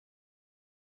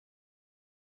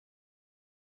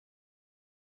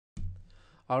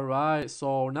All right,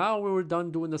 so now we were done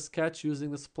doing the sketch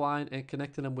using the spline and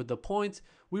connecting them with the points.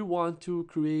 We want to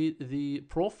create the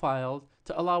profile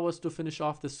to allow us to finish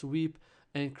off the sweep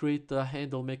and create the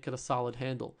handle, make it a solid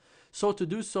handle. So to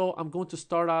do so, I'm going to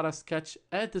start out a sketch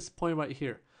at this point right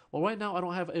here. Well, right now I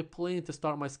don't have a plane to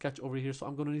start my sketch over here, so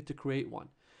I'm going to need to create one.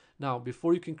 Now,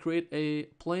 before you can create a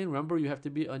plane, remember you have to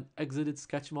be on exited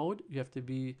sketch mode. You have to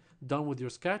be done with your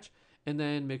sketch. And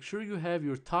then make sure you have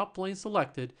your top plane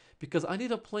selected, because I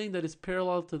need a plane that is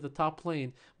parallel to the top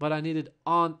plane, but I need it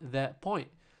on that point.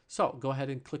 So go ahead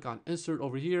and click on insert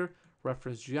over here,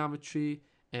 reference geometry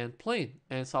and plane,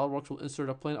 and SolidWorks will insert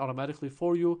a plane automatically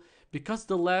for you. Because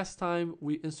the last time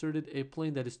we inserted a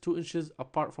plane that is 2 inches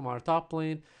apart from our top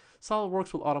plane,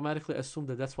 SolidWorks will automatically assume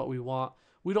that that's what we want.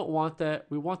 We don't want that.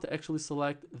 We want to actually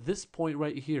select this point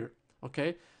right here.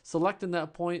 Okay, selecting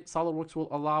that point, SolidWorks will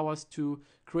allow us to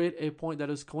create a point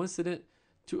that is coincident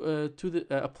to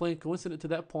a plane coincident to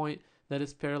that point that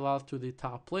is parallel to the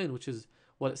top plane, which is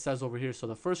what it says over here. So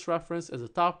the first reference is the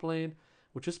top plane,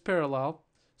 which is parallel.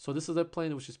 So this is a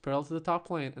plane which is parallel to the top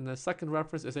plane, and the second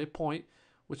reference is a point,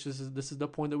 which is this is the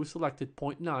point that we selected,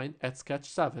 0.9 at sketch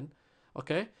 7.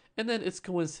 Okay, and then it's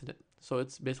coincident, so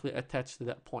it's basically attached to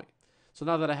that point. So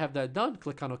now that I have that done,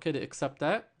 click on OK to accept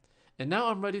that. And now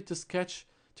I'm ready to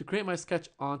create my sketch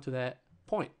onto that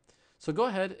point. So go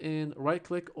ahead and right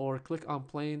click or click on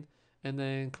plane and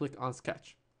then click on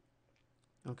sketch.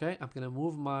 Okay, I'm gonna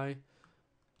move my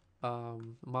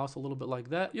mouse a little bit like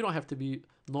that. You don't have to be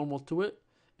normal to it.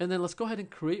 And then let's go ahead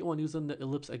and create one using the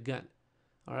ellipse again.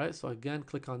 All right, so again,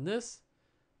 click on this.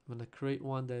 I'm gonna create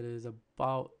one that is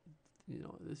about,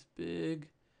 this big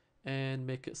and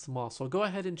make it small. So go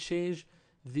ahead and change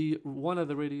one of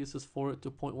the radiuses for it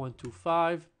to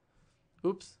 0.125.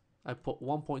 Oops, I put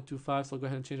 1.25, so go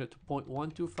ahead and change it to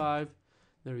 0.125.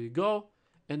 There you go.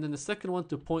 And then the second one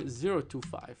to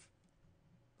 0.025.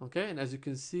 Okay, and as you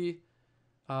can see,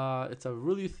 it's a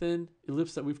really thin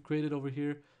ellipse that we've created over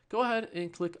here. Go ahead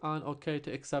and click on OK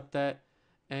to accept that,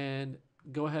 and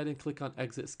go ahead and click on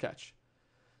exit sketch.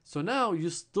 So now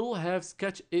you still have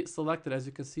sketch 8 selected, as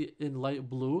you can see in light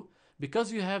blue.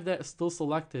 Because you have that still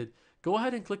selected, go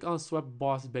ahead and click on Swept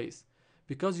Boss Base.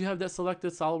 Because you have that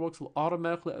selected, SolidWorks will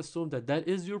automatically assume that that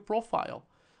is your profile.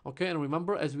 Okay, and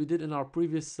remember, as we did in our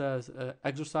previous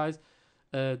exercise,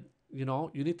 you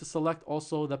need to select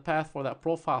also the path for that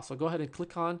profile. So go ahead and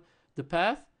click on the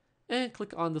path and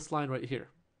click on this line right here.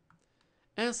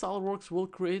 And SolidWorks will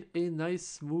create a nice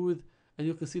smooth, and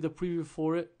you can see the preview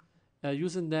for it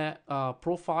using that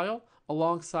profile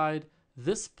alongside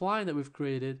this spline that we've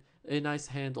created, a nice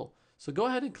handle. So go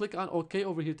ahead and click on OK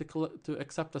over here to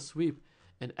accept the sweep.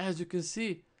 And as you can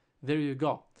see, there you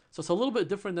go. So it's a little bit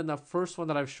different than the first one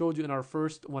that I've showed you in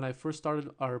when I first started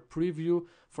our preview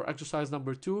for exercise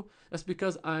number 2. That's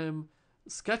because I'm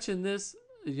sketching this,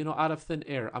 out of thin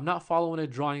air. I'm not following a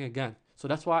drawing again. So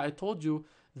that's why I told you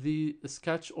the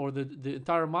sketch or the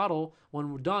entire model,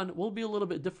 when we're done, will be a little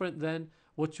bit different than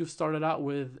what you've started out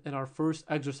with in our first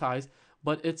exercise,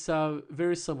 but it's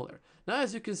very similar. Now,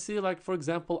 as you can see, like for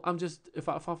example,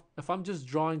 if I'm just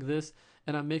drawing this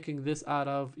and I'm making this out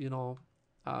of,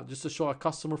 just to show a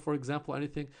customer, for example,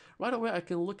 anything, right away I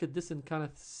can look at this and kind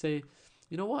of say,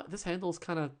 you know what, this handle is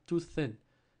kind of too thin.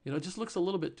 It just looks a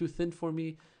little bit too thin for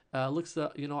me. I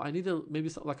need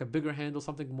maybe like a bigger handle,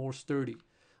 something more sturdy.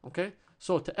 Okay,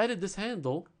 so to edit this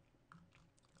handle,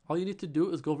 all you need to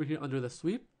do is go over here under the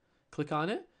sweep, click on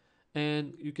it,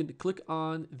 and you can click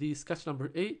on the sketch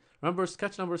number 8. Remember,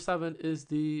 sketch number 7 is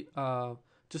the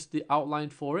just the outline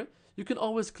for it. You can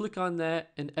always click on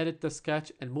that and edit the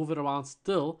sketch and move it around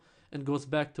still, and goes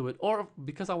back to it. Or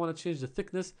because I want to change the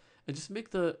thickness and just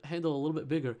make the handle a little bit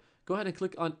bigger, go ahead and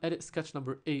click on edit sketch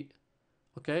number 8.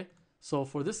 Okay, so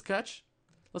for this sketch,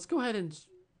 let's go ahead and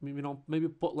maybe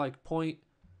put like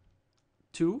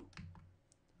 0.2.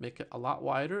 Make it a lot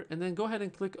wider, and then go ahead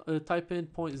and click type in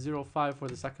 0.05 for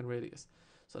the second radius.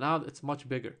 So now it's much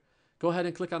bigger. Go ahead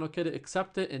and click on OK to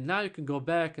accept it, and now you can go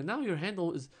back, and now your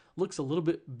handle looks a little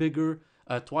bit bigger,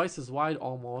 twice as wide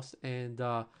almost, and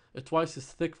twice as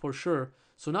thick for sure.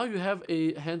 So now you have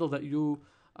a handle that you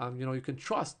can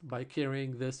trust by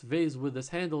carrying this vase with this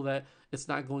handle, that it's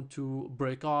not going to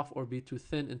break off or be too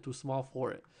thin and too small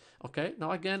for it. Okay,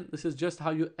 now again, this is just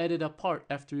how you edit a part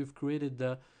after you've created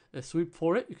the sweep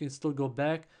for it. You can still go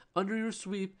back under your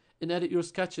sweep and edit your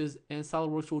sketches, and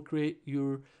SolidWorks will create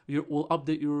will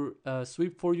update your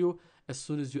sweep for you as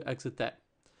soon as you exit that.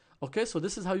 Okay, so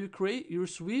this is how you create your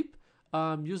sweep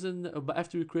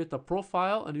after you create the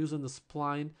profile and using the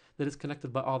spline that is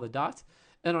connected by all the dots.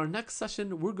 In our next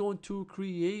session, we're going to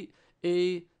create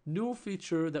a new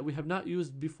feature that we have not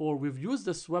used before. We've used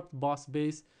the swept boss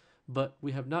base, but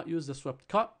we have not used the swept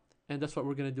cut, and that's what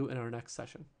we're going to do in our next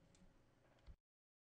session.